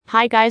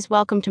Hi guys,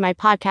 welcome to my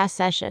podcast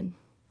session.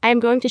 I am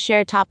going to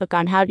share a topic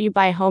on how do you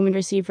buy a home and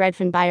receive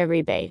Redfin buyer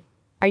rebate.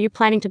 Are you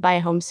planning to buy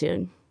a home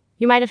soon?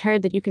 You might have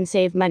heard that you can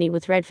save money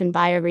with Redfin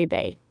buyer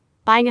rebate.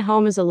 Buying a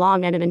home is a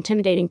long and an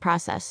intimidating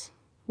process.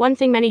 One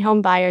thing many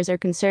home buyers are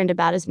concerned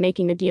about is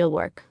making the deal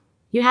work.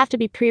 You have to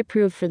be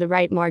pre-approved for the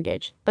right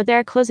mortgage, but there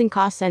are closing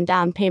costs and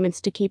down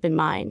payments to keep in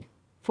mind.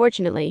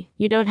 Fortunately,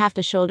 you don't have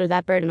to shoulder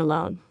that burden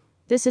alone.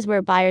 This is where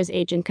a buyer's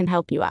agent can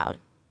help you out.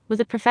 With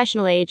a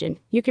professional agent,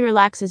 you can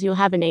relax as you'll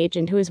have an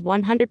agent who is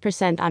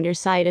 100% on your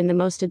side in the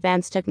most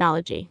advanced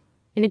technology.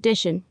 In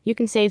addition, you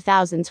can save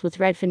thousands with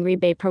Redfin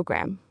rebate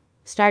program.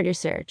 Start your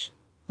search.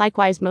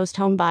 Likewise, most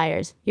home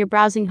buyers, you're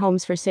browsing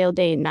homes for sale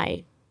day and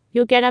night.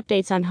 You'll get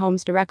updates on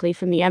homes directly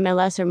from the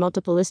MLS or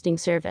multiple listing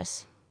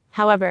service.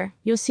 However,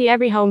 you'll see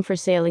every home for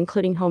sale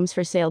including homes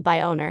for sale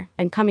by owner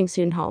and coming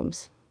soon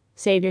homes.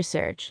 Save your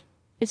search.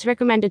 It's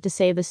recommended to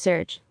save the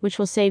search, which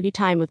will save you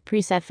time with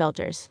preset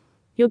filters.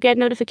 You'll get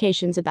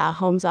notifications about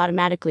homes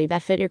automatically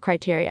that fit your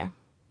criteria.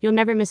 You'll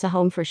never miss a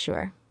home for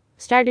sure.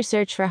 Start your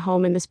search for a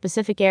home in the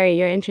specific area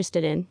you're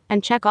interested in,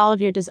 and check all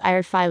of your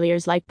desired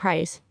filers like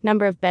price,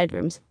 number of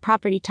bedrooms,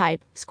 property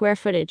type, square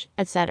footage,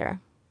 etc.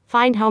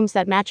 Find homes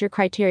that match your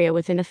criteria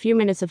within a few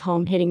minutes of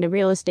home hitting the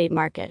real estate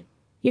market.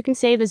 You can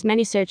save as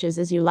many searches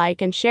as you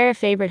like and share your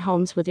favorite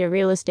homes with your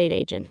real estate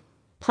agent.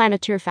 Plan a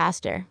tour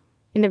faster.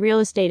 In the real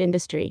estate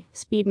industry,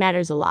 speed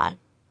matters a lot.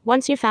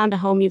 Once you've found a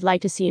home you'd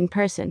like to see in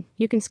person,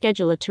 you can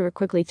schedule a tour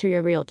quickly through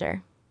your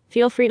realtor.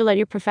 Feel free to let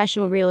your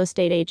professional real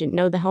estate agent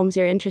know the homes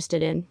you're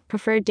interested in,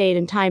 preferred date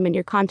and time, and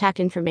your contact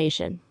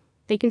information.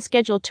 They can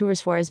schedule tours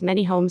for as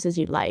many homes as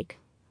you'd like.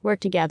 Work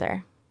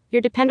together.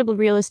 Your dependable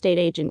real estate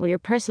agent will be your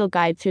personal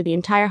guide through the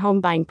entire home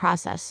buying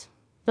process.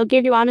 They'll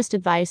give you honest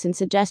advice and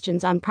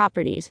suggestions on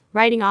properties,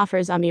 writing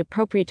offers on the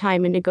appropriate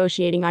time, and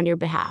negotiating on your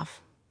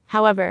behalf.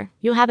 However,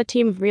 you'll have a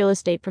team of real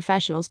estate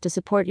professionals to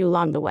support you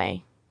along the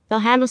way. They'll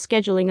handle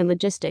scheduling and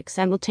logistics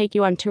and will take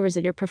you on tours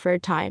at your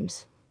preferred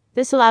times.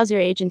 This allows your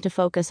agent to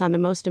focus on the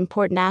most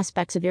important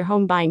aspects of your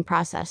home buying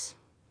process.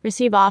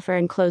 Receive offer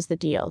and close the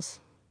deals.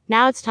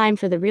 Now it's time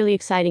for the really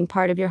exciting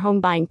part of your home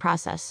buying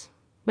process.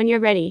 When you're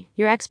ready,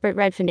 your expert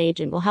Redfin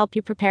agent will help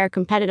you prepare a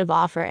competitive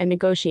offer and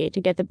negotiate to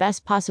get the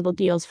best possible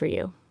deals for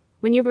you.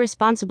 When you have a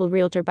responsible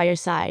realtor by your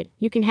side,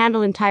 you can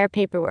handle entire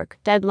paperwork,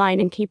 deadline,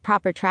 and keep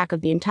proper track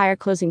of the entire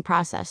closing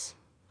process.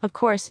 Of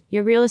course,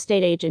 your real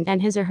estate agent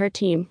and his or her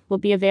team will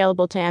be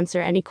available to answer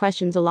any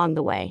questions along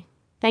the way.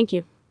 Thank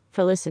you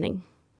for listening.